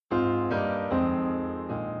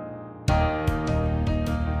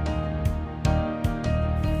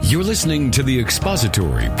You're listening to the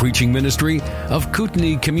expository preaching ministry of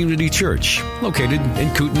Kootenai Community Church, located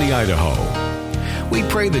in Kootenai, Idaho. We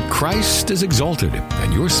pray that Christ is exalted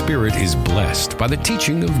and your spirit is blessed by the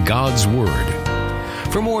teaching of God's Word.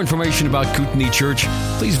 For more information about Kootenai Church,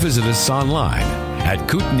 please visit us online at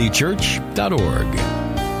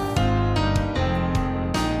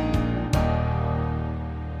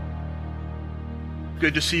kootenaichurch.org.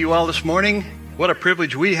 Good to see you all this morning. What a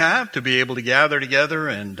privilege we have to be able to gather together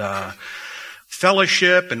and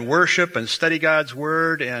fellowship and worship and study God's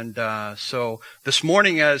Word. And so this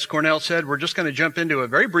morning, as Cornell said, we're just going to jump into a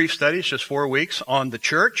very brief study. It's just 4 weeks on the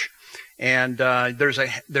church. And there's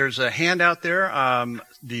a handout there.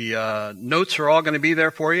 The notes are all going to be there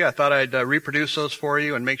for you. I thought I'd reproduce those for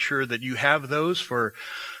you and make sure that you have those for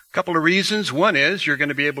a couple of reasons. One is you're going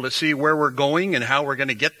to be able to see where we're going and how we're going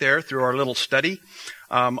to get there through our little study.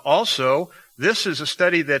 Also, this is a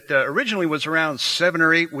study that originally was around 7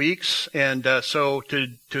 or 8 weeks, and so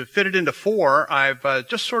to fit it into 4, I've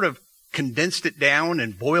just sort of condensed it down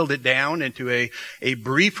and boiled it down into a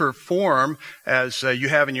briefer form as you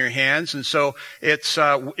have in your hands. And so it's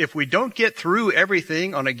if we don't get through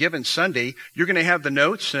everything on a given Sunday, you're going to have the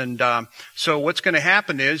notes. And so what's going to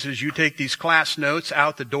happen is you take these class notes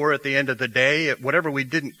out the door at the end of the day. Whatever we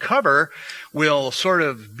didn't cover will sort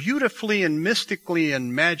of beautifully and mystically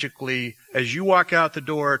and magically, as you walk out the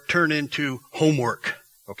door, turn into homework.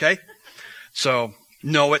 Okay? So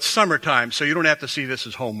no, it's summertime, so you don't have to see this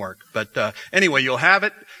as homework. But anyway, you'll have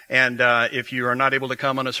it, and if you are not able to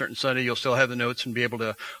come on a certain Sunday, you'll still have the notes and be able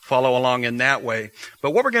to follow along in that way. But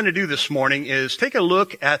what we're going to do this morning is take a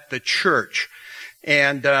look at the church.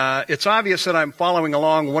 And it's obvious that I'm following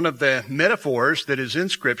along one of the metaphors that is in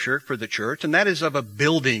Scripture for the church, and that is of a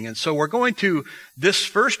building. And so we're going to, this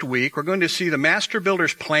first week, we're going to see the master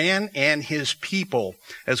builder's plan and his people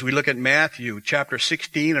as we look at Matthew chapter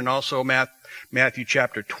 16 and also Matthew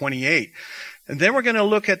chapter 28. And then we're going to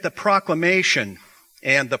look at the proclamation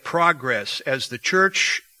and the progress as the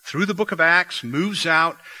church, through the book of Acts, moves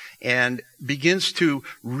out and begins to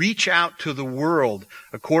reach out to the world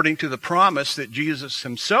according to the promise that Jesus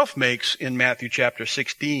himself makes in Matthew chapter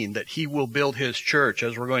 16, that he will build his church,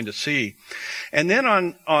 as we're going to see. And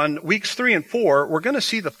then on weeks 3 and 4, we're going to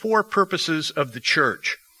see the 4 purposes of the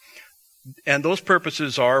church. And those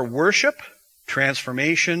purposes are worship,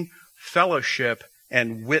 transformation, fellowship,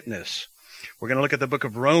 and witness. We're going to look at the book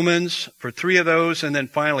of Romans for 3 of those, and then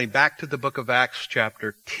finally back to the book of Acts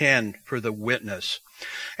chapter 10 for the witness.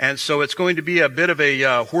 And so it's going to be a bit of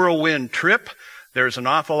a whirlwind trip. There's an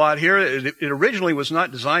awful lot here. It originally was not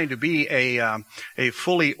designed to be a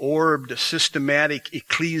fully orbed, systematic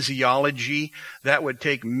ecclesiology. That would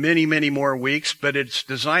take many, many more weeks, but it's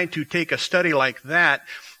designed to take a study like that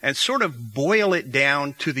and sort of boil it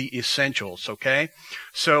down to the essentials, okay?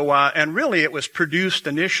 So, and really it was produced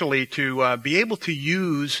initially to be able to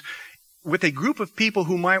use with a group of people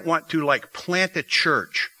who might want to like plant a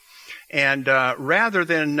church. And rather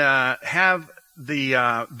than have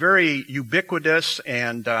the very ubiquitous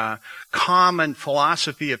and common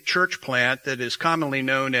philosophy of church plant that is commonly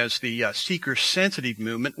known as the seeker-sensitive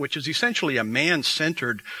movement, which is essentially a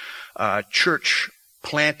man-centered church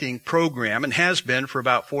planting program and has been for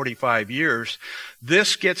about 45 years.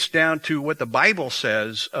 This gets down to what the Bible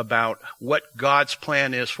says about what God's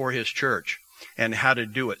plan is for his church and how to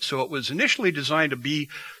do it. So it was initially designed to be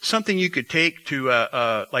something you could take to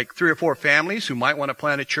like 3 or 4 families who might want to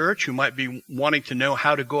plant a church, who might be wanting to know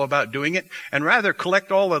how to go about doing it, and rather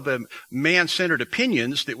collect all of the man-centered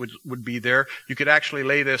opinions that would be there. You could actually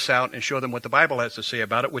lay this out and show them what the Bible has to say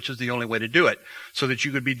about it, which is the only way to do it, so that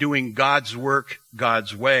you could be doing God's work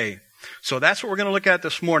God's way. So that's what we're going to look at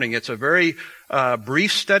this morning. It's a very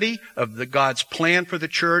brief study of God's plan for the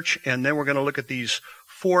church, and then we're going to look at these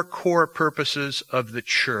 4 core purposes of the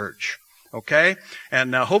church. Okay?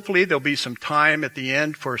 And hopefully there'll be some time at the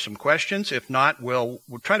end for some questions. If not, we'll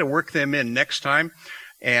try to work them in next time.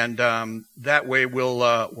 And that way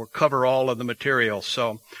we'll cover all of the material.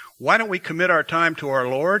 So why don't we commit our time to our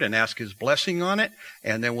Lord and ask his blessing on it,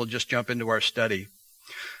 and then we'll just jump into our study.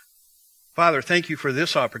 Father, thank you for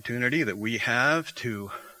this opportunity that we have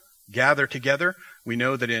to gather together. We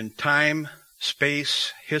know that in time,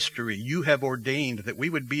 space, history, you have ordained that we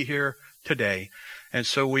would be here today. And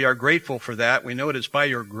so we are grateful for that. We know it is by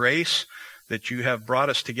your grace that you have brought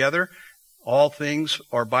us together. All things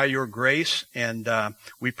are by your grace. And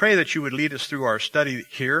we pray that you would lead us through our study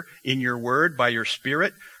here in your word by your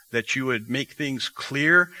Spirit, that you would make things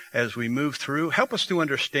clear as we move through. Help us to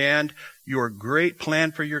understand your great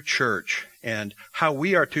plan for your church and how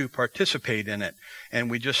we are to participate in it. And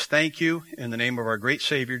we just thank you in the name of our great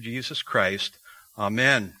Savior, Jesus Christ.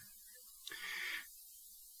 Amen.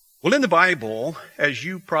 Well, in the Bible, as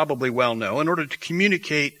you probably well know, in order to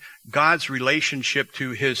communicate God's relationship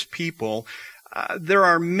to his people, there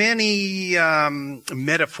are many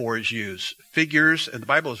metaphors used, figures, and the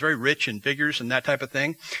Bible is very rich in figures and that type of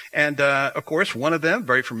thing. And of course, one of them,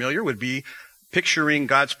 very familiar, would be picturing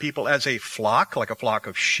God's people as a flock, like a flock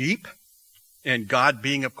of sheep, and God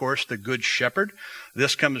being, of course, the good shepherd.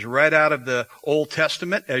 This comes right out of the Old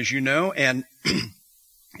Testament, as you know, and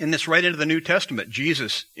and this right into the New Testament.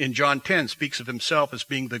 Jesus, in John 10, speaks of himself as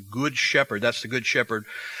being the good shepherd. That's the good shepherd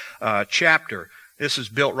chapter. This is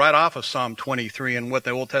built right off of Psalm 23 and what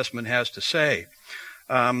the Old Testament has to say.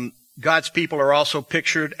 God's people are also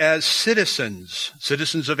pictured as citizens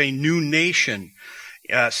of a new nation,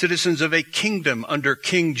 citizens of a kingdom under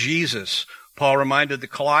King Jesus. Paul reminded the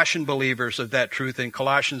Colossian believers of that truth in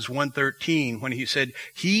Colossians 1:13 when he said,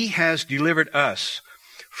 "He has delivered us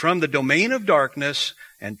from the domain of darkness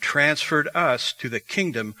and transferred us to the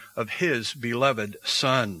kingdom of his beloved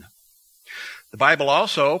Son." The Bible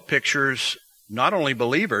also pictures not only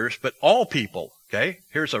believers, but all people, okay?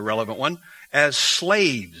 Here's a relevant one, as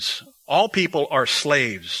slaves. All people are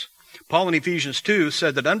slaves. Paul in Ephesians 2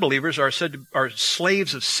 said that unbelievers are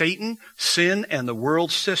slaves of Satan, sin, and the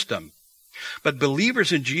world system. But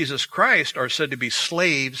believers in Jesus Christ are said to be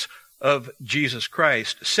slaves of Jesus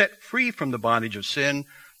Christ, set free from the bondage of sin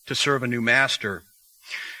to serve a new master.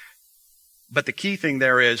 But the key thing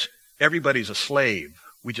there is everybody's a slave.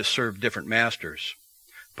 We just serve different masters.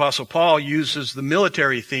 Apostle Paul uses the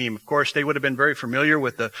military theme. Of course, they would have been very familiar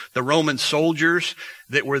with the Roman soldiers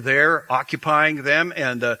that were there occupying them,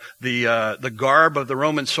 and the garb of the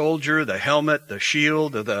Roman soldier, the helmet, the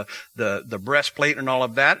shield, the breastplate, and all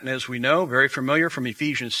of that. And as we know, very familiar from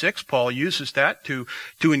Ephesians 6, Paul uses that to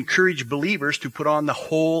encourage believers to put on the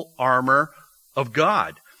whole armor of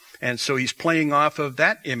God. And so he's playing off of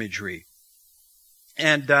that imagery.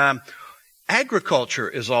 And agriculture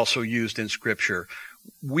is also used in Scripture.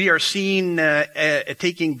 We are seen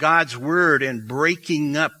taking God's word and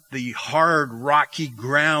breaking up the hard, rocky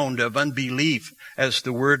ground of unbelief as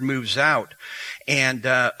the word moves out, and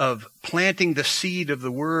of planting the seed of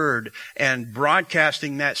the word and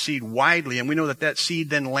broadcasting that seed widely. And we know that seed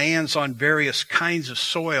then lands on various kinds of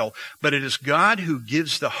soil, but it is God who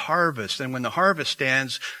gives the harvest. And when the harvest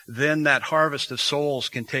stands, then that harvest of souls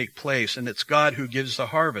can take place, and it's God who gives the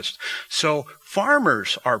harvest. So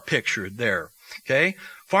farmers are pictured there. Okay?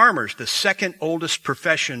 Farmers, the second oldest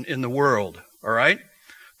profession in the world. All right?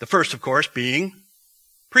 The first, of course, being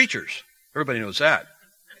preachers. Everybody knows that.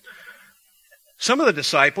 Some of the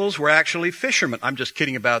disciples were actually fishermen. I'm just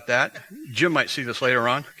kidding about that. Jim might see this later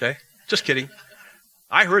on. Okay? Just kidding.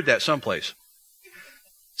 I heard that someplace.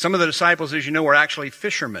 Some of the disciples, as you know, were actually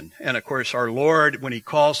fishermen. And of course, our Lord, when he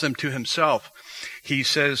calls them to himself, he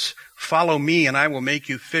says, "Follow me and I will make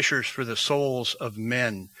you fishers for the souls of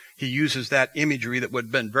men." He uses that imagery that would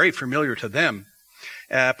have been very familiar to them.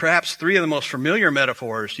 Perhaps three of the most familiar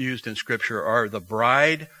metaphors used in Scripture are the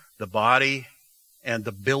bride, the body, and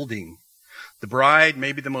the building. The bride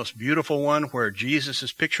may be the most beautiful one, where Jesus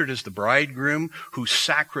is pictured as the bridegroom who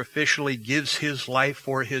sacrificially gives his life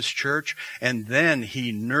for his church, and then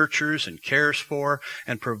he nurtures and cares for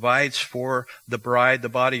and provides for the bride, the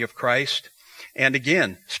body of Christ. And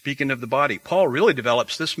again, speaking of the body, Paul really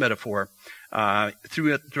develops this metaphor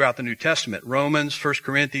throughout the New Testament. Romans, 1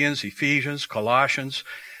 Corinthians, Ephesians, Colossians.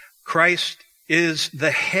 Christ is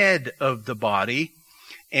the head of the body,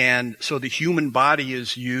 and so the human body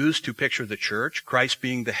is used to picture the church, Christ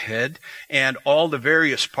being the head, and all the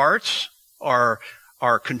various parts are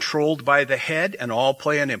controlled by the head and all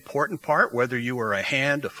play an important part, whether you are a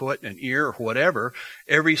hand, a foot, an ear, or whatever.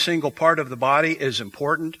 Every single part of the body is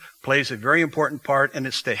important, plays a very important part, and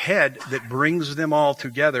it's the head that brings them all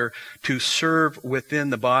together to serve within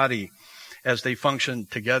the body as they function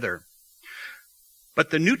together. But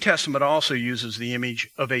the New Testament also uses the image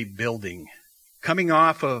of a building. Coming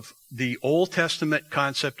off of the Old Testament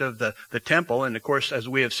concept of the temple, and of course, as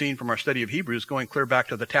we have seen from our study of Hebrews, going clear back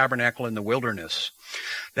to the tabernacle in the wilderness.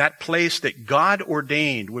 That place that God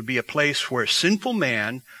ordained would be a place where sinful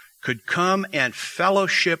man could come and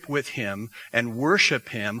fellowship with him and worship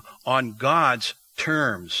him on God's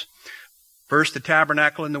terms. First the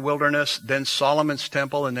tabernacle in the wilderness, then Solomon's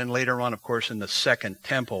temple, and then later on, of course, in the second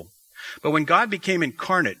temple. But when God became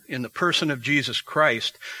incarnate in the person of Jesus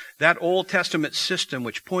Christ, that Old Testament system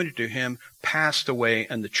which pointed to him passed away,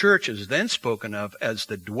 and the church is then spoken of as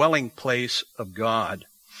the dwelling place of God.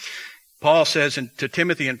 Paul says to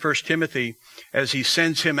Timothy in 1 Timothy, as he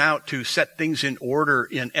sends him out to set things in order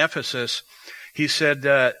in Ephesus, he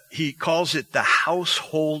said he calls it the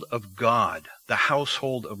household of God. The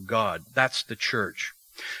household of God. That's the church.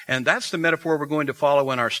 And that's the metaphor we're going to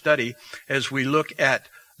follow in our study as we look at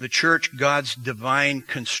the church, God's divine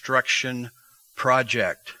construction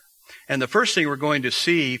project. And the first thing we're going to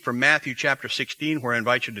see from Matthew chapter 16, where I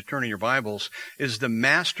invite you to turn in your Bibles, is the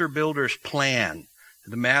master builder's plan.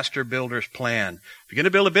 The master builder's plan. If you're going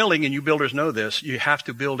to build a building, and you builders know this, you have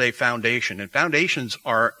to build a foundation. And foundations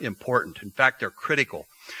are important. In fact, they're critical.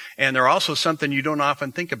 And they're also something you don't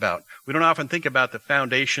often think about. We don't often think about the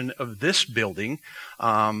foundation of this building.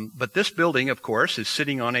 But this building, of course, is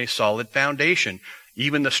sitting on a solid foundation.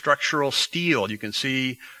 Even the structural steel, you can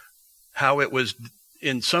see how it was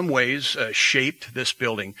in some ways shaped this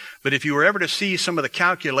building. But if you were ever to see some of the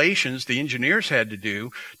calculations the engineers had to do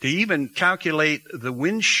to even calculate the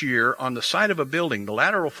wind shear on the side of a building, the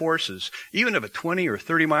lateral forces, even of a 20 or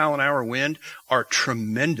 30 mile an hour wind, are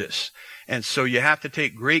tremendous. And so you have to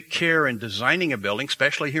take great care in designing a building,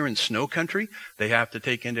 especially here in snow country. They have to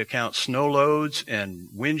take into account snow loads and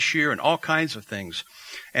wind shear and all kinds of things.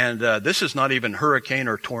 And this is not even hurricane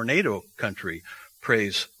or tornado country,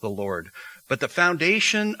 praise the Lord. But the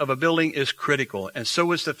foundation of a building is critical, and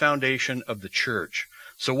so is the foundation of the church.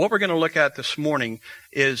 So what we're going to look at this morning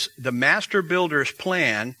is the master builder's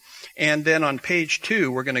plan, and then on page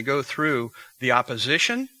 2, we're going to go through the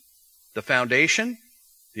opposition, the foundation,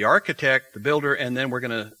 the architect, the builder, and then we're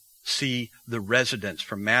going to see the residents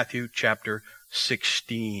from Matthew chapter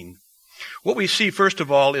 16. What we see, first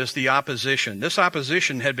of all, is the opposition. This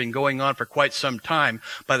opposition had been going on for quite some time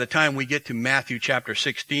by the time we get to Matthew chapter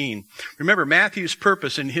 16. Remember, Matthew's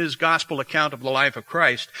purpose in his gospel account of the life of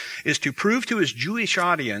Christ is to prove to his Jewish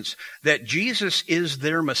audience that Jesus is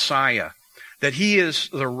their Messiah, that he is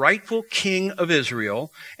the rightful king of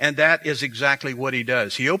Israel, and that is exactly what he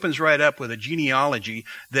does. He opens right up with a genealogy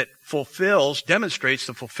that demonstrates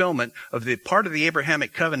the fulfillment of the part of the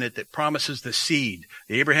Abrahamic covenant that promises the seed.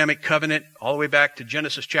 The Abrahamic covenant, all the way back to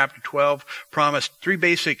Genesis chapter 12, promised 3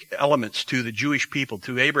 basic elements to the Jewish people,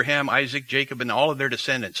 to Abraham, Isaac, Jacob, and all of their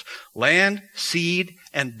descendants: land, seed,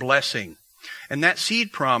 and blessing. And that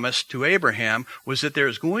seed promise to Abraham was that there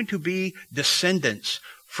is going to be descendants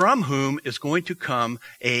from whom is going to come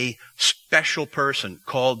a special person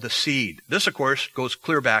called the seed. This, of course, goes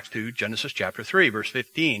clear back to Genesis chapter 3, verse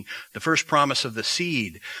 15, the first promise of the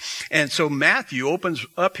seed. And so Matthew opens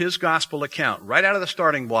up his gospel account right out of the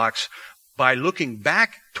starting blocks by looking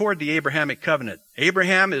back toward the Abrahamic covenant.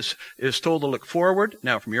 Abraham is told to look forward.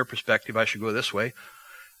 Now, from your perspective, I should go this way,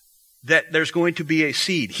 that there's going to be a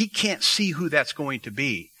seed. He can't see who that's going to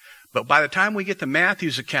be. But by the time we get to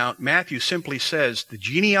Matthew's account, Matthew simply says the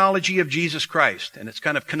genealogy of Jesus Christ, and it's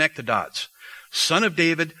kind of connect the dots. Son of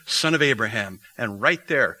David, son of Abraham. And right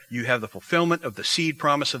there, you have the fulfillment of the seed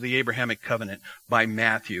promise of the Abrahamic covenant by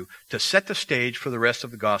Matthew to set the stage for the rest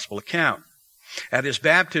of the gospel account. At his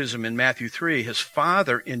baptism in Matthew 3, his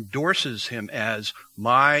father endorses him as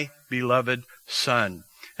my beloved son.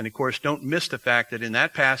 And of course, don't miss the fact that in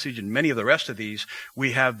that passage and many of the rest of these,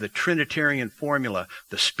 we have the Trinitarian formula.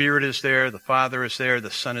 The Spirit is there, the Father is there, the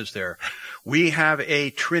Son is there. We have a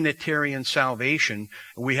Trinitarian salvation,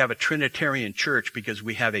 and we have a Trinitarian church because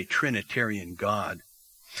we have a Trinitarian God.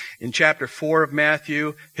 In chapter 4 of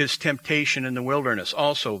Matthew, his temptation in the wilderness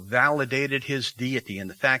also validated his deity and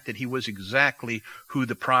the fact that he was exactly who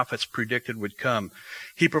the prophets predicted would come.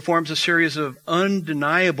 He performs a series of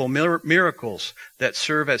undeniable miracles that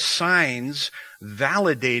serve as signs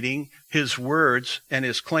validating his words and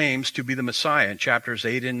his claims to be the Messiah in chapters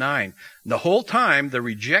 8 and 9. And the whole time, the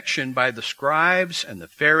rejection by the scribes and the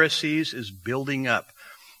Pharisees is building up.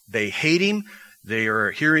 They hate him. They are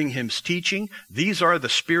hearing him teaching. These are the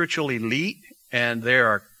spiritual elite, and they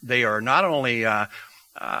are not only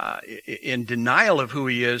in denial of who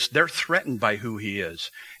he is, they're threatened by who he is.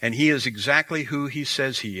 And he is exactly who he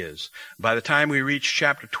says he is. By the time we reach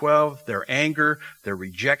chapter 12, their anger, their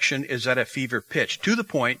rejection is at a fever pitch, to the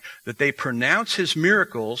point that they pronounce his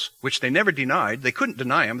miracles, which they never denied. They couldn't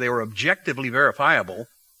deny them. They were objectively verifiable.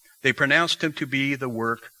 They pronounced him to be the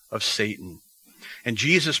work of Satan. And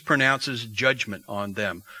Jesus pronounces judgment on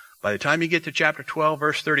them. By the time you get to chapter 12,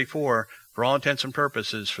 verse 34, for all intents and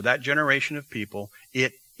purposes, for that generation of people,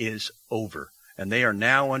 it is over. And they are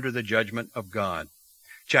now under the judgment of God.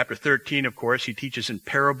 Chapter 13, of course, he teaches in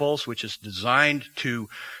parables, which is designed to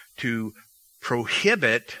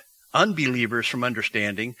prohibit unbelievers from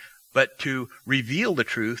understanding, but to reveal the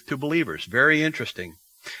truth to believers. Very interesting.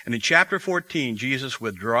 And in chapter 14, Jesus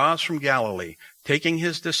withdraws from Galilee, taking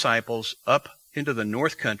his disciples up into the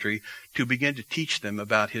north country to begin to teach them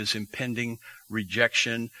about his impending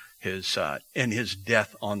rejection, and his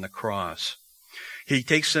death on the cross. He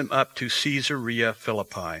takes them up to Caesarea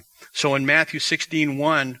Philippi. So in Matthew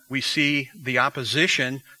 16:1, we see the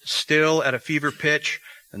opposition still at a fever pitch,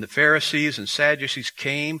 and the Pharisees and Sadducees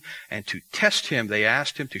came, and to test him, they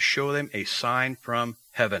asked him to show them a sign from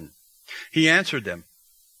heaven. He answered them,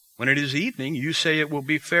 "When it is evening, you say it will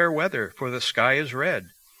be fair weather, for the sky is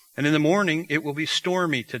red. And in the morning, it will be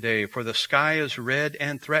stormy today, for the sky is red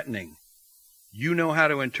and threatening. You know how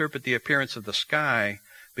to interpret the appearance of the sky,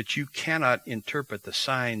 but you cannot interpret the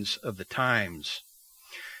signs of the times."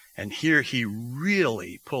 And here he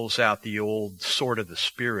really pulls out the old sword of the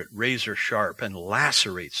Spirit, razor sharp, and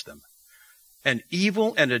lacerates them. "An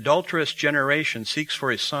evil and adulterous generation seeks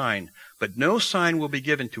for a sign, but no sign will be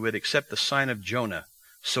given to it except the sign of Jonah."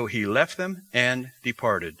 So he left them and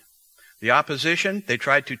departed. The opposition, they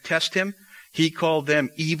tried to test him. He called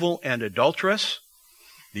them evil and adulterous.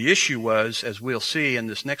 The issue was, as we'll see in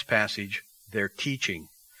this next passage, their teaching.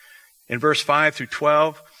 In verse 5 through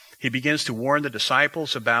 12, he begins to warn the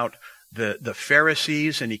disciples about the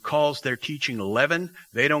Pharisees, and he calls their teaching leaven.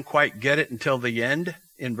 They don't quite get it until the end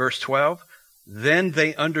in verse 12. "Then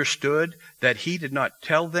they understood that he did not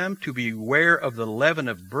tell them to beware of the leaven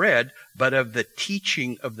of bread, but of the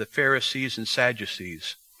teaching of the Pharisees and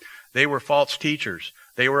Sadducees." They were false teachers.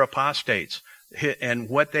 They were apostates. And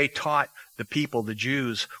what they taught the people, the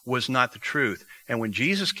Jews, was not the truth. And when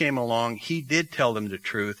Jesus came along, he did tell them the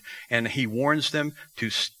truth, and he warns them to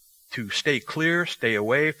stay clear, stay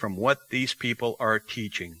away from what these people are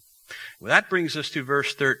teaching. Well, that brings us to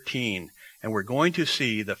verse 13, and we're going to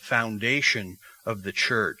see the foundation of the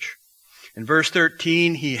church. In verse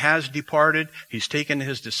 13, he has departed. He's taken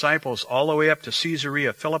his disciples all the way up to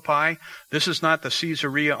Caesarea Philippi. This is not the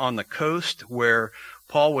Caesarea on the coast where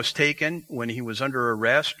Paul was taken when he was under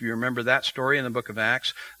arrest. You remember that story in the book of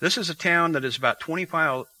Acts. This is a town that is about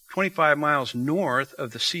 25 miles north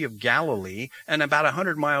of the Sea of Galilee and about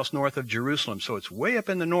 100 miles north of Jerusalem. So it's way up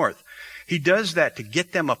in the north. He does that to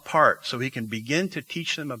get them apart so he can begin to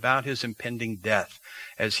teach them about his impending death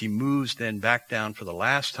as he moves then back down for the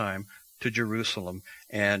last time to Jerusalem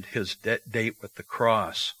and his date with the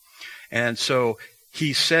cross. And so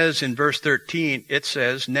he says in verse 13, it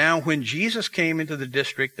says, "Now when Jesus came into the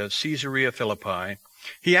district of Caesarea Philippi,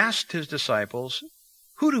 he asked his disciples,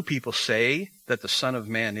 'Who do people say that the Son of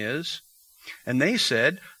Man is?' And they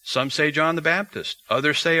said, 'Some say John the Baptist,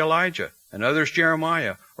 others say Elijah, and others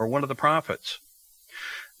Jeremiah, or one of the prophets.'"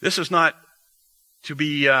 This is not to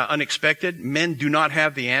be unexpected. Men do not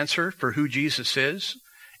have the answer for who Jesus is.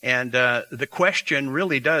 And the question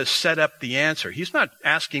really does set up the answer. He's not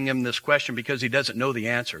asking him this question because he doesn't know the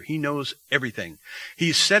answer. He knows everything. He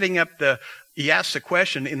asks the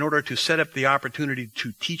question in order to set up the opportunity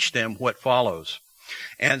to teach them what follows.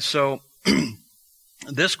 And so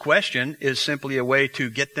this question is simply a way to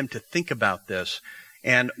get them to think about this.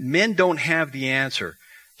 And men don't have the answer.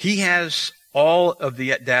 He has all of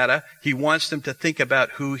the data. He wants them to think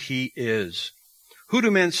about who he is. "Who do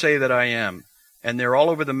men say that I am?" And they're all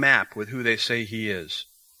over the map with who they say he is.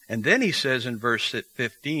 And then he says in verse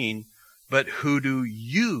 15, "But who do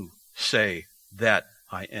you say that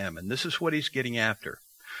I am?" And this is what he's getting after.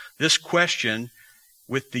 This question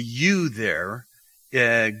with the "you" there,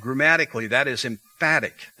 grammatically, that is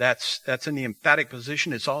emphatic. That's in the emphatic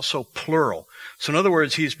position. It's also plural. So in other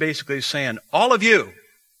words, he's basically saying, all of you,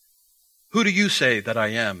 who do you say that I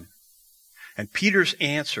am? And Peter's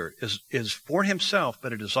answer is for himself,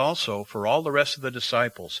 but it is also for all the rest of the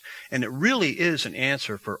disciples. And it really is an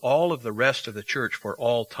answer for all of the rest of the church for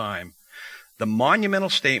all time. The monumental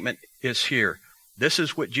statement is here. This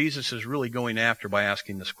is what Jesus is really going after by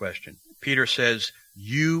asking this question. Peter says,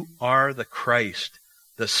 "You are the Christ,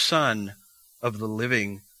 the Son of the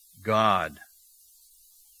living God."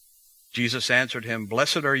 Jesus answered him,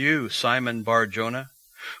 "Blessed are you, Simon Bar-Jonah,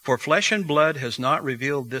 for flesh and blood has not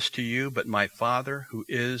revealed this to you, but my Father who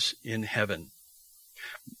is in heaven."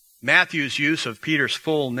 Matthew's use of Peter's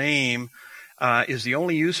full name is the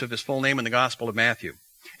only use of his full name in the Gospel of Matthew.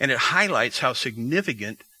 And it highlights how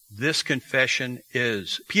significant this confession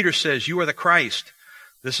is. Peter says, "You are the Christ."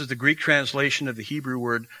 This is the Greek translation of the Hebrew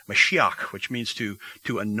word Mashiach, which means to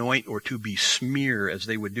anoint or to besmear, as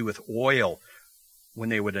they would do with oil when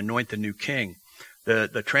they would anoint the new king.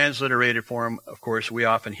 The transliterated form, of course, we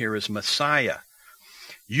often hear as Messiah.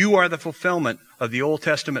 You are the fulfillment of the Old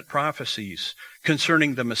Testament prophecies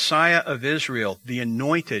concerning the Messiah of Israel, the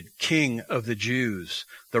anointed King of the Jews,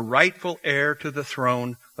 the rightful heir to the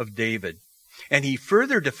throne of David. And he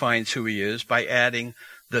further defines who he is by adding,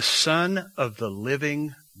 the Son of the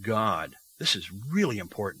living God. This is really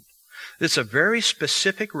important. It's a very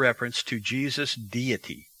specific reference to Jesus'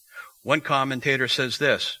 deity. One commentator says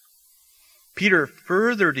this, Peter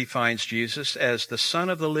further defines Jesus as the Son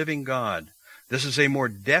of the living God. This is a more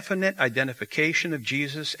definite identification of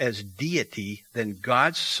Jesus as deity than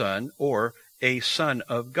God's Son or a Son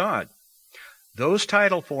of God. Those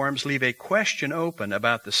title forms leave a question open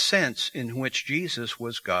about the sense in which Jesus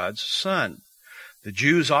was God's Son. The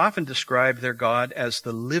Jews often described their God as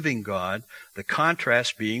the living God, the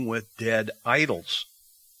contrast being with dead idols.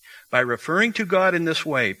 By referring to God in this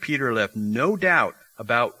way, Peter left no doubt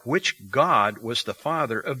about which God was the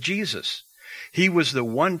Father of Jesus. He was the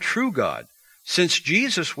one true God. Since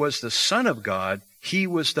Jesus was the Son of God, he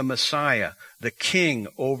was the Messiah, the King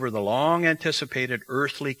over the long-anticipated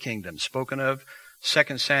earthly kingdom, spoken of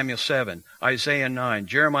 2 Samuel 7, Isaiah 9,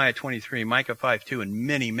 Jeremiah 23, Micah 5:2, and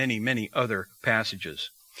many, many, many other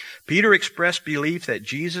passages. Peter expressed belief that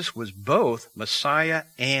Jesus was both Messiah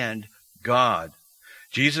and God.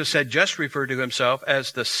 Jesus had just referred to himself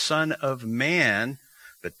as the Son of Man,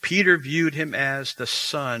 but Peter viewed him as the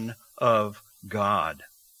Son of God.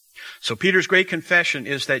 So Peter's great confession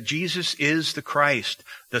is that Jesus is the Christ,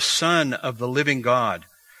 the Son of the living God.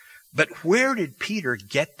 But where did Peter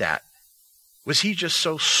get that? Was he just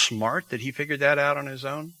so smart that he figured that out on his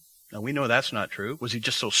own? Now, we know that's not true. Was he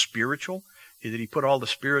just so spiritual? Did he put all the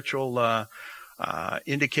spiritual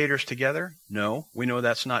indicators together? No, we know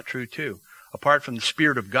that's not true too. Apart from the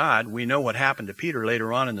Spirit of God, we know what happened to Peter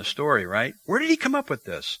later on in the story, right? Where did he come up with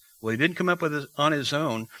this? Well, he didn't come up with it on his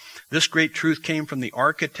own. This great truth came from the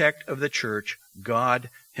architect of the church,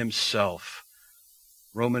 God himself.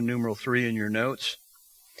 Roman numeral 3 in your notes.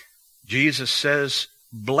 Jesus says,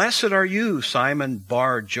 "Blessed are you, Simon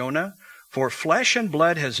Bar-Jonah, for flesh and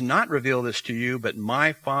blood has not revealed this to you, but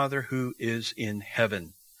my Father who is in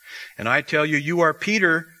heaven. And I tell you, you are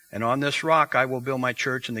Peter, and on this rock I will build my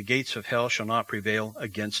church, and the gates of hell shall not prevail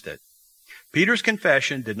against it." Peter's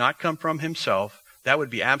confession did not come from himself. That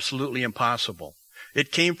would be absolutely impossible.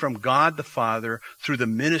 It came from God the Father through the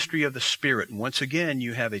ministry of the Spirit. And once again,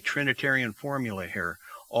 you have a Trinitarian formula here.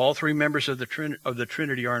 All three members of the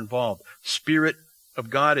Trinity are involved. Spirit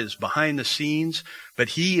of God is behind the scenes, but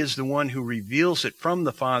he is the one who reveals it from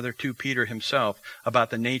the Father to Peter himself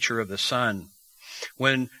about the nature of the Son.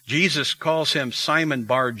 When Jesus calls him Simon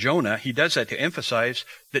Bar-Jonah, he does that to emphasize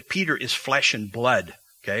that Peter is flesh and blood.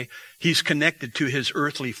 Okay? He's connected to his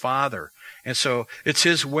earthly father. And so it's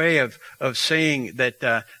his way of saying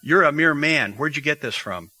that you're a mere man. Where'd you get this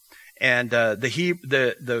from? And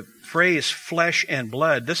the phrase flesh and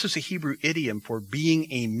blood, this is a Hebrew idiom for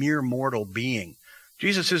being a mere mortal being.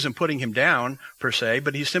 Jesus isn't putting him down, per se,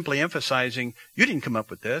 but he's simply emphasizing, you didn't come up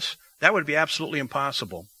with this. That would be absolutely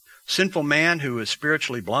impossible. Sinful man who is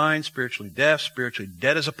spiritually blind, spiritually deaf, spiritually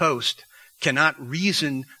dead as a post, cannot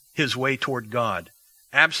reason his way toward God.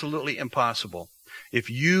 Absolutely impossible. If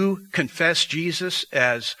you confess Jesus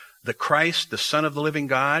as the Christ, the Son of the living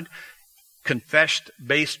God, confessed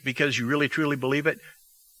based because you really truly believe it,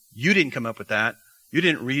 you didn't come up with that. You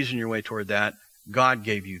didn't reason your way toward that. God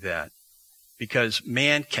gave you that. Because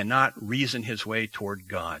man cannot reason his way toward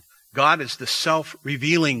God. God is the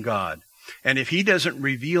self-revealing God. And if he doesn't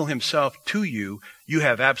reveal himself to you, you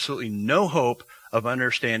have absolutely no hope of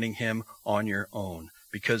understanding him on your own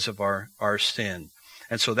because of our sin.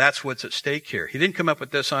 And so that's what's at stake here. He didn't come up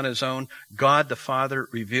with this on his own. God the Father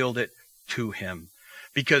revealed it to him.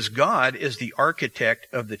 Because God is the architect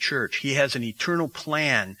of the church. He has an eternal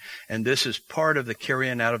plan, and this is part of the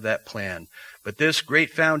carrying out of that plan. But this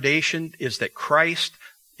great foundation is that Christ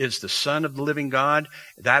is the Son of the living God.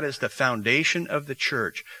 That is the foundation of the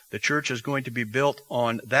church. The church is going to be built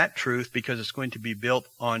on that truth because it's going to be built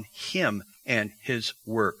on him and his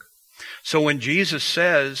work. So when Jesus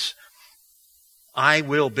says, I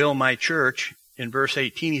will build my church, in verse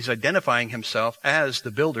 18, he's identifying himself as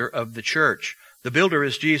the builder of the church. The builder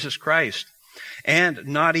is Jesus Christ. And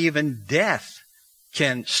not even death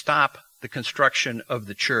can stop the construction of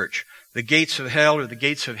the church. The gates of hell or the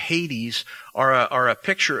gates of Hades are a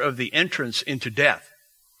picture of the entrance into death.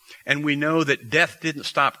 And we know that death didn't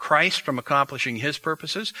stop Christ from accomplishing his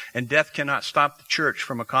purposes, and death cannot stop the church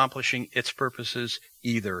from accomplishing its purposes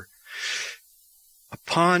either.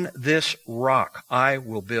 Upon this rock I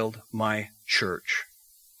will build my church.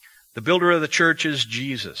 The builder of the church is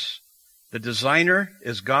Jesus. The designer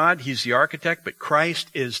is God. He's the architect, but Christ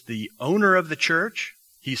is the owner of the church.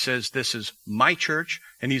 He says, this is my church,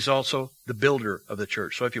 and he's also the builder of the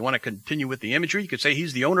church. So if you want to continue with the imagery, you could say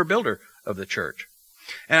he's the owner-builder of the church.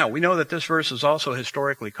 Now, we know that this verse is also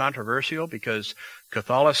historically controversial because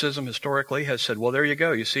Catholicism historically has said, well, there you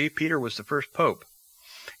go. You see, Peter was the first pope.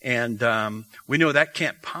 And we know that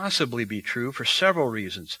can't possibly be true for several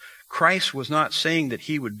reasons. Christ was not saying that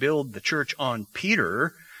he would build the church on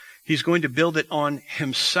Peter. He's going to build it on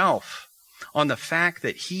himself, on the fact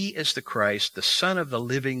that he is the Christ, the Son of the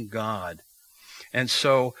living God. And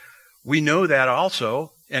so we know that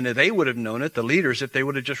also, and they would have known it, the leaders, if they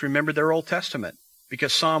would have just remembered their Old Testament.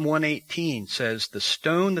 Because Psalm 118 says, the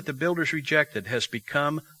stone that the builders rejected has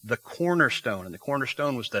become the cornerstone. And the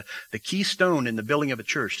cornerstone was the key stone in the building of a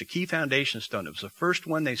church, the key foundation stone. It was the first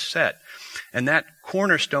one they set. And that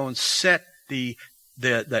cornerstone set the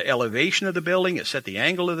elevation of the building, it set the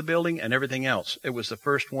angle of the building, and everything else. It was the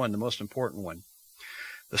first one, the most important one.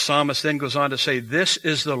 The psalmist then goes on to say, this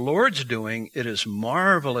is the Lord's doing. It is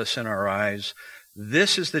marvelous in our eyes.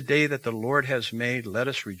 This is the day that the Lord has made. Let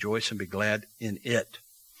us rejoice and be glad in it.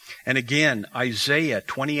 And again, Isaiah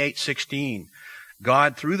 28:16.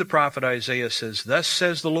 God, through the prophet Isaiah, says, thus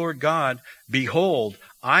says the Lord God, behold,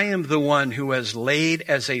 I am the one who has laid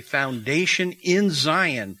as a foundation in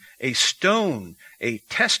Zion a stone, a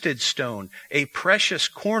tested stone, a precious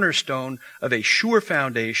cornerstone of a sure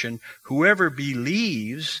foundation. Whoever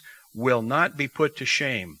believes will not be put to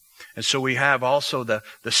shame. And so we have also the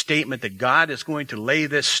statement that God is going to lay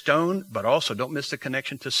this stone, but also don't miss the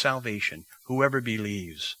connection to salvation. Whoever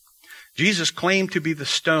believes. Jesus claimed to be the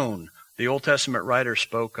stone the Old Testament writer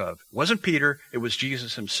spoke of. It wasn't Peter, it was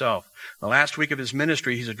Jesus himself. The last week of his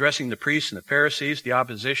ministry, he's addressing the priests and the Pharisees, the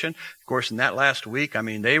opposition. Of course, in that last week,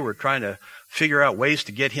 they were trying to figure out ways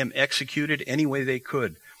to get him executed any way they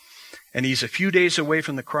could. And he's a few days away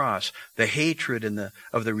from the cross. The hatred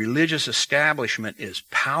of the religious establishment is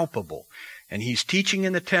palpable. And he's teaching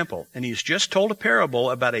in the temple. And he's just told a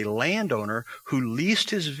parable about a landowner who leased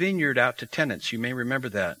his vineyard out to tenants. You may remember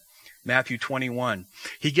that. Matthew 21.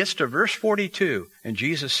 He gets to verse 42, and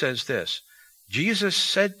Jesus says this. Jesus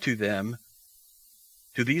said to them,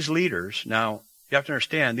 to these leaders, now you have to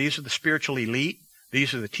understand, these are the spiritual elite.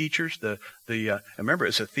 These are the teachers. Remember,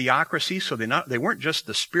 it's a theocracy, so they weren't just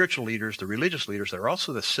the spiritual leaders, the religious leaders. They're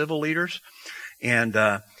also the civil leaders.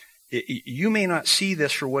 And you may not see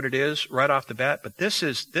this for what it is right off the bat, but this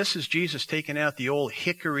is Jesus taking out the old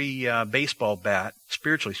hickory baseball bat,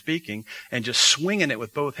 spiritually speaking, and just swinging it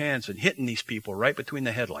with both hands and hitting these people right between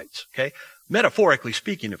the headlights. Okay, metaphorically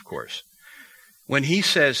speaking, of course. When he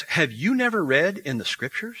says, "Have you never read in the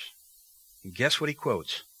Scriptures?" And guess what he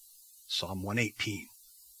quotes? Psalm 118.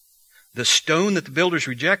 The stone that the builders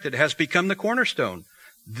rejected has become the cornerstone.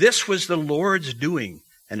 This was the Lord's doing,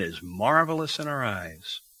 and it is marvelous in our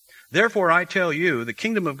eyes. Therefore, I tell you, the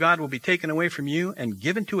kingdom of God will be taken away from you and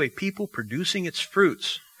given to a people producing its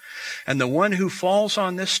fruits. And the one who falls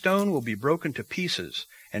on this stone will be broken to pieces.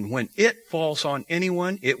 And when it falls on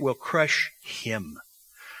anyone, it will crush him.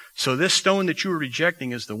 So this stone that you are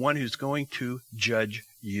rejecting is the one who's going to judge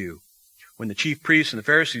you. When the chief priests and the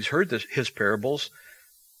Pharisees heard his parables,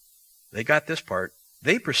 they got this part.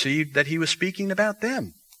 They perceived that he was speaking about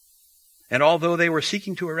them. And although they were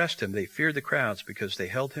seeking to arrest him, they feared the crowds because they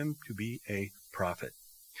held him to be a prophet.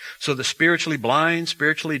 So the spiritually blind,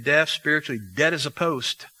 spiritually deaf, spiritually dead as a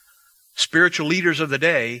post, spiritual leaders of the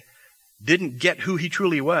day didn't get who he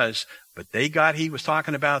truly was, but they got he was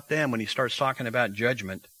talking about them when he starts talking about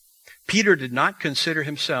judgment. Peter did not consider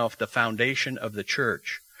himself the foundation of the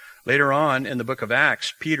church. Later on in the book of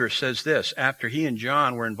Acts, Peter says this, after he and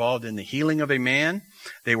John were involved in the healing of a man,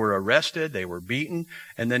 they were arrested, they were beaten,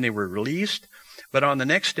 and then they were released. But on the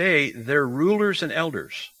next day, their rulers and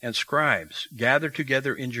elders and scribes gathered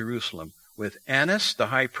together in Jerusalem with Annas, the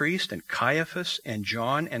high priest, and Caiaphas, and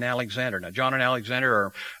John and Alexander. Now, John and Alexander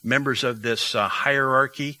are members of this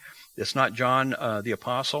hierarchy. It's not John the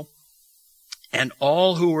apostle. And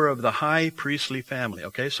all who were of the high priestly family.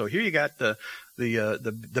 Okay, so here you got the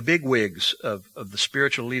big wigs of the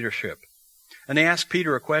spiritual leadership. And they asked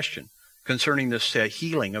Peter a question concerning this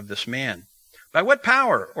healing of this man. By what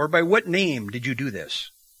power or by what name did you do this?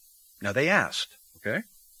 Now they asked, okay?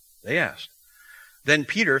 They asked. Then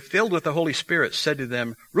Peter, filled with the Holy Spirit, said to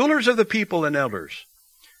them, rulers of the people and elders,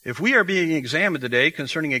 if we are being examined today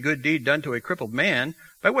concerning a good deed done to a crippled man,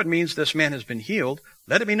 by what means this man has been healed,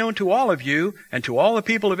 let it be known to all of you and to all the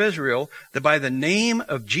people of Israel that by the name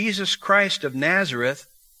of Jesus Christ of Nazareth,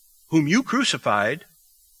 whom you crucified,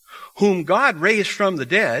 whom God raised from the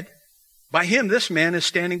dead, by him this man is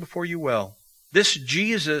standing before you well. This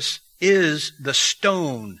Jesus is the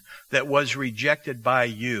stone that was rejected by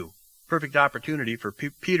you. Perfect opportunity for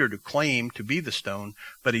Peter to claim to be the stone,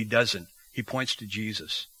 but he doesn't. He points to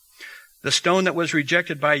Jesus. The stone that was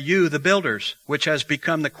rejected by you, the builders, which has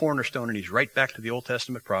become the cornerstone. And he's right back to the Old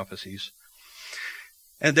Testament prophecies.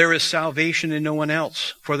 And there is salvation in no one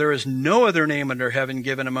else, for there is no other name under heaven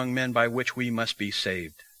given among men by which we must be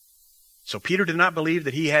saved. So Peter did not believe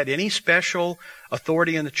that he had any special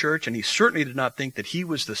authority in the church, and he certainly did not think that he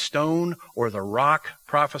was the stone or the rock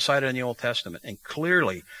prophesied in the Old Testament. And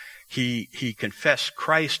clearly, he confessed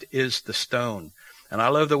Christ is the stone. And I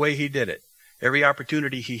love the way he did it. Every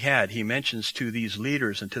opportunity he had, he mentions to these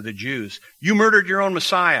leaders and to the Jews, you murdered your own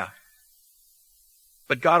Messiah,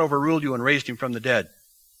 but God overruled you and raised him from the dead.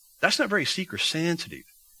 That's not very seeker-sensitive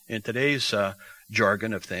in today's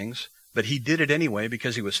jargon of things, but he did it anyway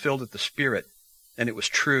because he was filled with the Spirit, and it was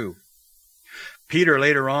true. Peter,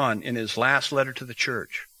 later on, in his last letter to the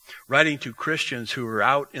church, writing to Christians who were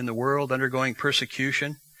out in the world undergoing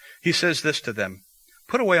persecution, he says this to them,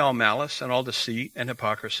 put away all malice and all deceit and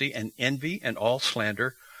hypocrisy and envy and all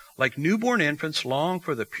slander. Like newborn infants, long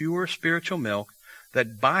for the pure spiritual milk,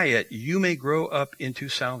 that by it you may grow up into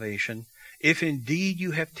salvation, if indeed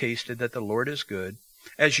you have tasted that the Lord is good,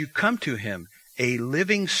 as you come to him, a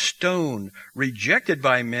living stone, rejected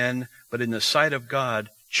by men, but in the sight of God,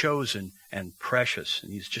 chosen and precious.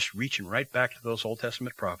 And he's just reaching right back to those Old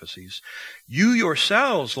Testament prophecies. You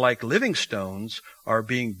yourselves, like living stones, are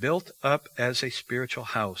being built up as a spiritual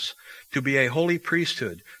house, to be a holy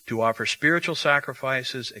priesthood, to offer spiritual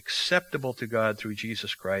sacrifices acceptable to God through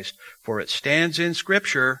Jesus Christ. For it stands in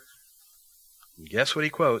Scripture, and guess what he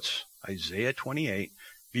quotes? Isaiah 28.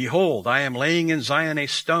 Behold, I am laying in Zion a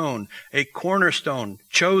stone, a cornerstone,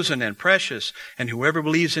 chosen and precious, and whoever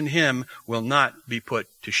believes in him will not be put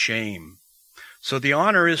to shame. So the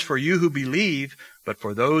honor is for you who believe, but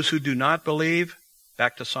for those who do not believe,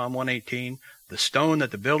 back to Psalm 118, the stone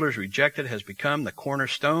that the builders rejected has become the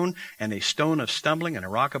cornerstone and a stone of stumbling and a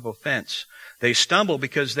rock of offense. They stumble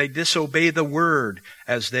because they disobey the word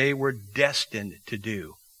as they were destined to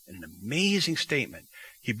do. An amazing statement.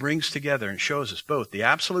 He brings together and shows us both the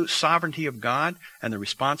absolute sovereignty of God and the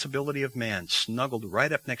responsibility of man, snuggled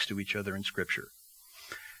right up next to each other in Scripture.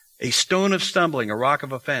 A stone of stumbling, a rock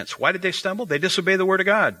of offense. Why did they stumble? They disobeyed the Word of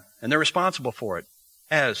God, and they're responsible for it,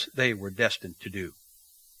 as they were destined to do.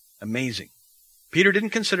 Amazing. Peter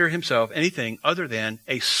didn't consider himself anything other than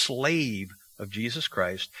a slave of Jesus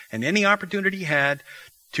Christ, and any opportunity he had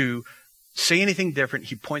to say anything different,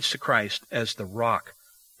 he points to Christ as the rock,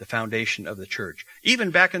 the foundation of the church. Even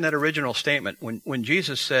back in that original statement, when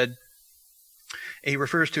Jesus said, he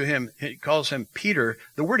refers to him, he calls him Peter,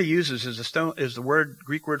 the word he uses is the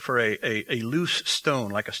Greek word for a loose stone,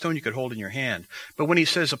 like a stone you could hold in your hand. But when he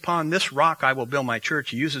says, upon this rock I will build my church,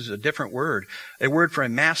 he uses a different word, a word for a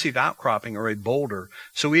massive outcropping or a boulder.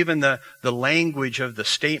 So even the language of the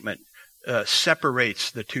statement separates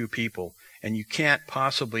the two people, and you can't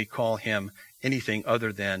possibly call him anything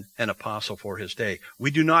other than an apostle for his day.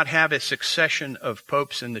 We do not have a succession of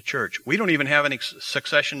popes in the church. We don't even have any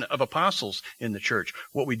succession of apostles in the church.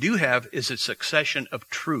 What we do have is a succession of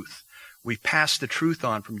truth. We pass the truth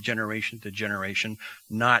on from generation to generation,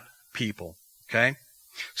 not people. Okay?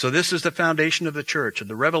 So this is the foundation of the church. And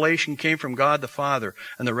the revelation came from God the Father.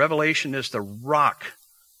 And the revelation is the rock,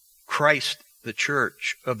 Christ, the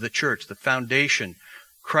church, the foundation,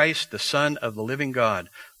 Christ, the Son of the living God.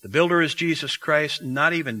 The builder is Jesus Christ.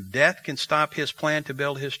 Not even death can stop his plan to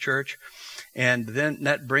build his church. And then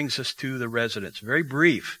that brings us to the residents. Very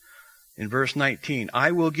brief. In verse 19,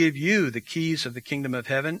 I will give you the keys of the kingdom of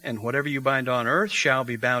heaven, and whatever you bind on earth shall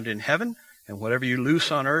be bound in heaven, and whatever you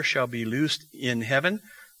loose on earth shall be loosed in heaven.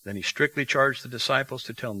 Then he strictly charged the disciples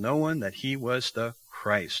to tell no one that he was the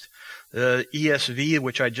Christ. The ESV,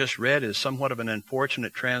 which I just read, is somewhat of an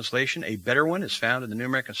unfortunate translation. A better one is found in the New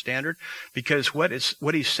American Standard, because what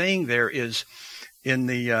he's saying there is, in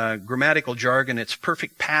the grammatical jargon, it's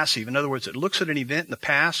perfect passive. In other words, it looks at an event in the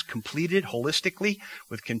past, completed holistically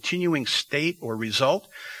with continuing state or result,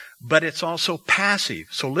 but it's also passive.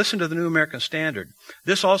 So listen to the New American Standard.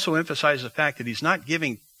 This also emphasizes the fact that he's not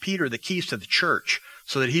giving Peter the keys to the church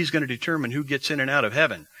so that he's going to determine who gets in and out of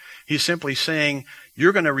heaven. He's simply saying,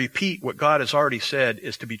 you're going to repeat what God has already said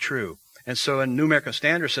is to be true. And so in New American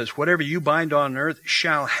Standard says, whatever you bind on earth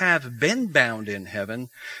shall have been bound in heaven,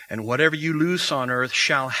 and whatever you loose on earth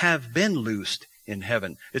shall have been loosed in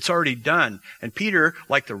heaven. It's already done. And Peter,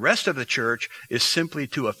 like the rest of the church, is simply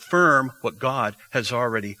to affirm what God has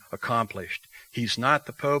already accomplished. He's not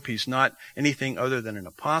the Pope. He's not anything other than an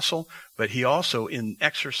apostle. But he also, in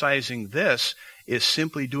exercising this, is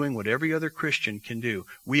simply doing what every other Christian can do.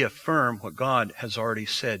 We affirm what God has already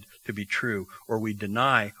said to be true, or we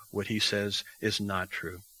deny what he says is not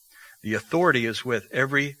true. The authority is with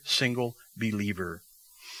every single believer.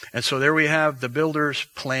 And so there we have the builder's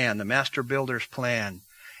plan, the master builder's plan.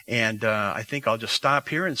 And I think I'll just stop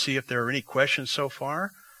here and see if there are any questions so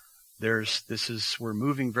far. We're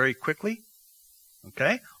moving very quickly.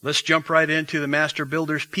 Okay? Let's jump right into the master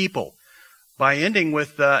builder's people. By ending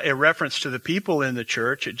with a reference to the people in the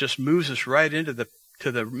church, it just moves us right into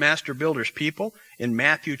the master builder's people in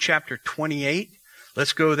Matthew chapter 28.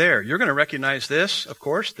 Let's go there. You're going to recognize this, of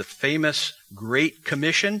course, the famous Great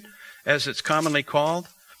Commission, as it's commonly called.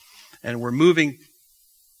 And we're moving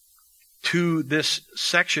to this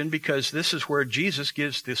section because this is where Jesus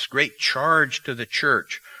gives this great charge to the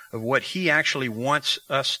church of what he actually wants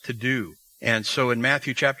us to do. And so in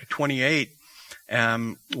Matthew chapter 28,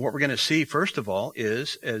 what we're going to see, first of all,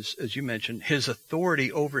 is, as you mentioned, his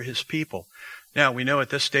authority over his people. Now, we know at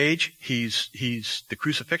this stage, the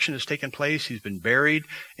crucifixion has taken place, he's been buried,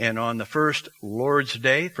 and on the first Lord's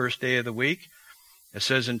Day, first day of the week, it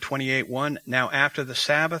says in 28:1, now after the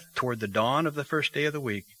Sabbath, toward the dawn of the first day of the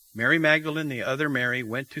week, Mary Magdalene, the other Mary,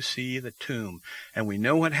 went to see the tomb. And we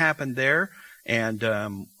know what happened there, and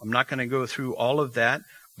I'm not going to go through all of that,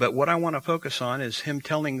 but what I want to focus on is him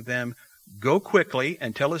telling them, go quickly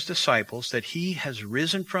and tell his disciples that he has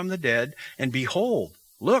risen from the dead, and behold,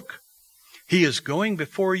 look, he is going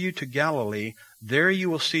before you to Galilee. There you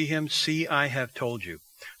will see him. See, I have told you.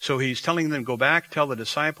 So he's telling them, go back, tell the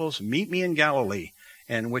disciples, meet me in Galilee,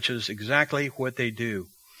 and which is exactly what they do.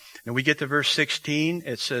 And we get to verse 16.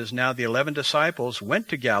 It says, now the 11 disciples went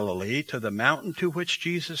to Galilee, to the mountain to which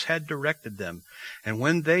Jesus had directed them. And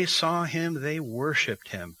when they saw him, they worshipped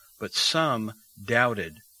him, but some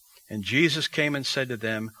doubted. And Jesus came and said to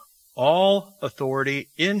them, all authority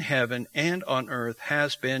in heaven and on earth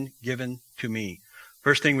has been given to me.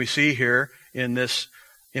 First thing we see here in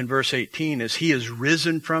verse 18 is he is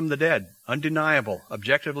risen from the dead. Undeniable,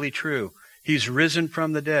 objectively true. He's risen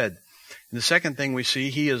from the dead. And the second thing we see,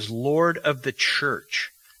 he is Lord of the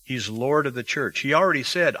church. He's Lord of the church. He already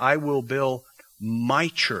said, I will build my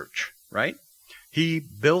church, right? He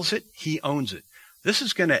builds it, he owns it. This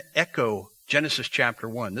is going to echo Genesis chapter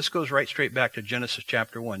 1. This goes right straight back to Genesis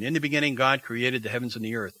chapter 1. In the beginning, God created the heavens and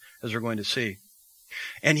the earth, as we're going to see.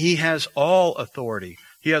 And he has all authority.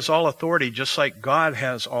 He has all authority just like God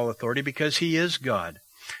has all authority because he is God.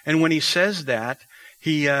 And when he says that,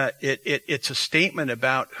 it's a statement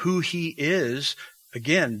about who he is,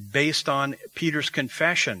 again, based on Peter's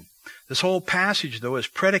confession. This whole passage, though, is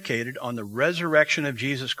predicated on the resurrection of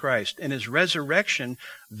Jesus Christ, and his resurrection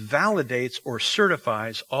validates or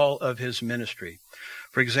certifies all of his ministry.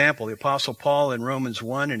 For example, the Apostle Paul in Romans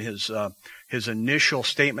 1, in his initial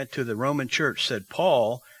statement to the Roman church, said,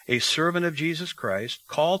 Paul, a servant of Jesus Christ,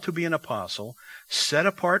 called to be an apostle, set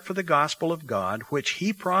apart for the gospel of God, which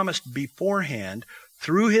he promised beforehand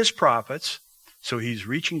through his prophets. So he's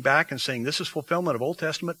reaching back and saying this is fulfillment of Old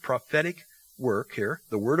Testament prophetic work here,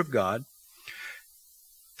 the Word of God,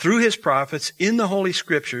 through his prophets in the Holy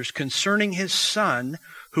Scriptures concerning his Son,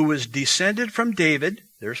 who was descended from David,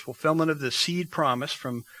 there's fulfillment of the seed promise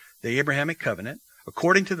from the Abrahamic covenant,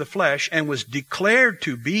 according to the flesh, and was declared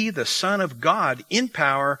to be the Son of God in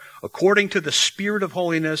power, according to the Spirit of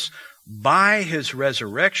holiness, by his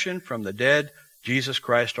resurrection from the dead, Jesus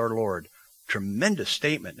Christ our Lord. Tremendous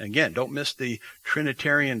statement. Again, don't miss the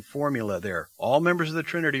Trinitarian formula there. All members of the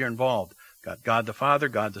Trinity are involved. Got God the Father,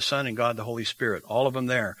 God the Son, and God the Holy Spirit. All of them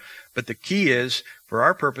there. But the key is, for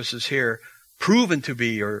our purposes here, proven to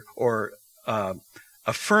be or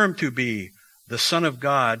affirmed to be the Son of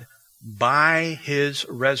God by his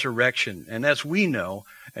resurrection. And as we know,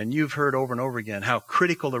 and you've heard over and over again, how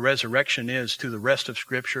critical the resurrection is to the rest of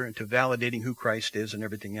Scripture and to validating who Christ is and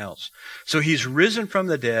everything else. So he's risen from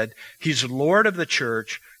the dead. He's Lord of the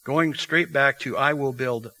church, going straight back to, I will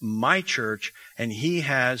build my church, and he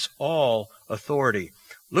has all authority.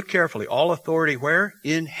 Look carefully. All authority where?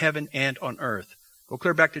 In heaven and on earth. Go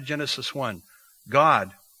clear back to Genesis 1.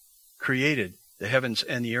 God created the heavens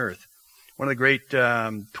and the earth. One of the great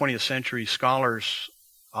 20th century scholars,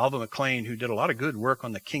 Alva McLean, who did a lot of good work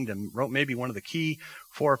on the kingdom, wrote maybe one of the key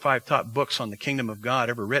 4 or 5 top books on the kingdom of God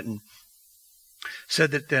ever written, said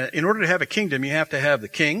that in order to have a kingdom, you have to have the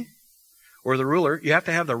king or the ruler, you have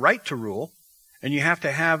to have the right to rule, and you have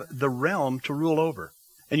to have the realm to rule over.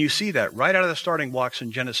 And you see that right out of the starting blocks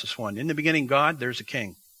in Genesis 1. In the beginning, God, there's a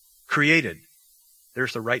king. Created.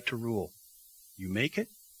 There's the right to rule. You make it,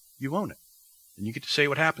 you own it. And you get to say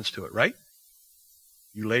what happens to it, right?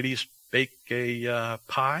 You ladies bake a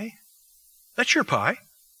pie. That's your pie.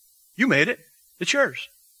 You made it. It's yours.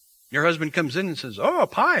 Your husband comes in and says, oh, a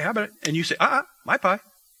pie, how about it? And you say, my pie.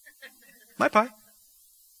 My pie.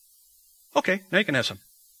 Okay, now you can have some.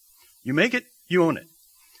 You make it, you own it.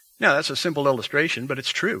 Now, that's a simple illustration, but it's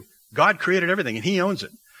true. God created everything, and he owns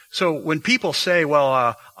it. So when people say,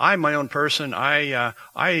 well, I'm my own person,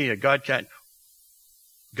 God can't,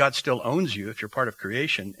 God still owns you if you're part of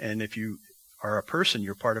creation, and if you are a person,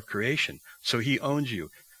 you're part of creation. So he owns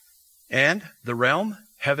you. and the realm,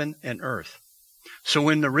 heaven and earth. So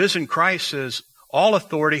when the risen Christ says, all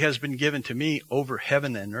authority has been given to me over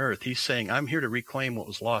heaven and earth, he's saying, I'm here to reclaim what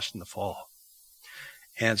was lost in the fall.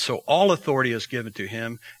 And so all authority is given to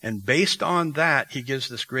him, and based on that, he gives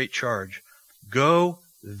this great charge. Go,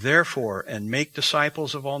 therefore, and make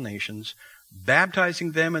disciples of all nations,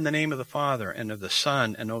 baptizing them in the name of the Father and of the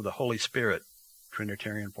Son and of the Holy Spirit.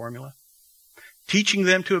 Trinitarian formula. Teaching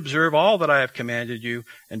them to observe all that I have commanded you,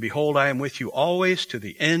 and behold, I am with you always to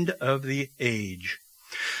the end of the age.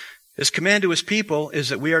 His command to his people is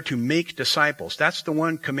that we are to make disciples. That's the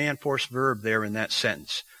one command force verb there in that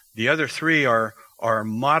sentence. The other three are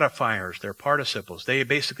modifiers. They're participles. They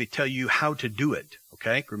basically tell you how to do it,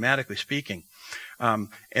 okay, grammatically speaking.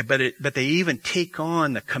 But they even take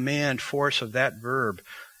on the command force of that verb.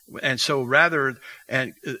 And so the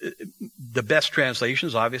best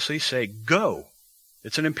translations obviously say go.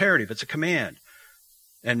 It's an imperative. It's a command.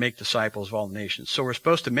 And make disciples of all nations. So we're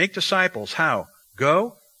supposed to make disciples. How?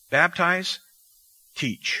 Go, baptize,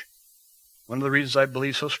 teach. One of the reasons I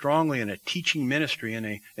believe so strongly in a teaching ministry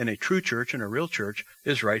in a true church, in a real church,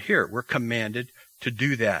 is right here. We're commanded to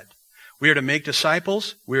do that. We are to make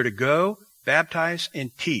disciples. We are to go, baptize, and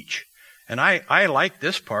teach. And I like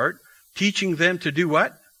this part. Teaching them to do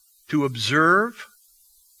what? To observe,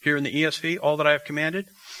 here in the ESV, all that I have commanded.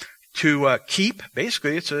 To keep,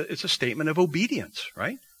 basically it's a statement of obedience,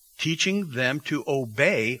 right? Teaching them to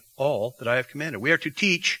obey all that I have commanded. We are to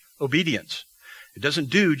teach obedience. It doesn't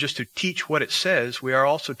do just to teach what it says. We are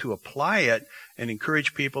also to apply it and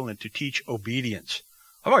encourage people and to teach obedience.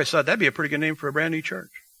 I've always thought that'd be a pretty good name for a brand new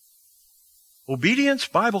church. Obedience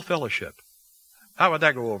Bible Fellowship. How would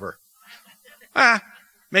that go over?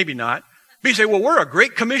 Maybe not. But you say, well, we're a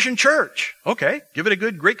Great Commission church. Okay, give it a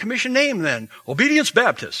good Great Commission name then. Obedience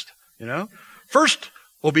Baptist, First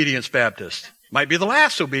Obedience Baptist. Might be the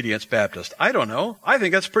last Obedience Baptist. I don't know. I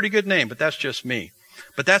think that's a pretty good name, but that's just me.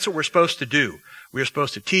 But that's what we're supposed to do. We're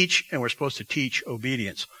supposed to teach, and we're supposed to teach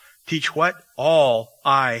obedience. Teach what? All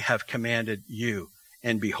I have commanded you.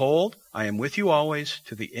 And behold, I am with you always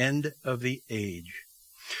to the end of the age.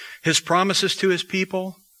 His promises to his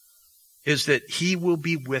people is that he will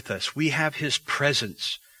be with us. We have his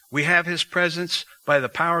presence. We have his presence by the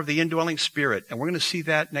power of the indwelling Spirit. And we're going to see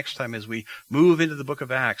that next time as we move into the book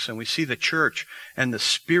of Acts and we see the church and the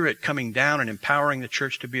Spirit coming down and empowering the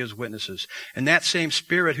church to be his witnesses. And that same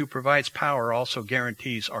Spirit who provides power also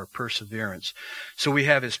guarantees our perseverance. So we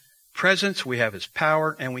have his presence, we have his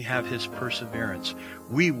power, and we have his perseverance.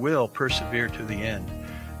 We will persevere to the end.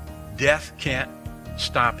 Death can't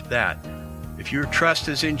stop that. If your trust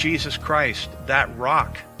is in Jesus Christ, that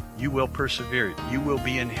rock, you will persevere. You will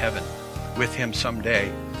be in heaven with him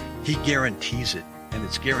someday. He guarantees it, and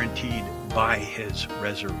it's guaranteed by his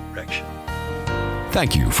resurrection.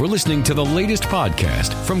 Thank you for listening to the latest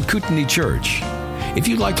podcast from Kootenai Church. If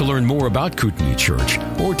you'd like to learn more about Kootenai Church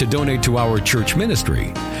or to donate to our church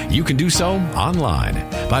ministry, you can do so online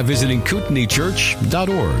by visiting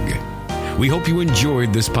kootenaichurch.org. We hope you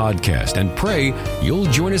enjoyed this podcast and pray you'll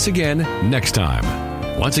join us again next time.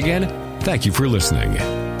 Once again, thank you for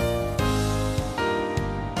listening.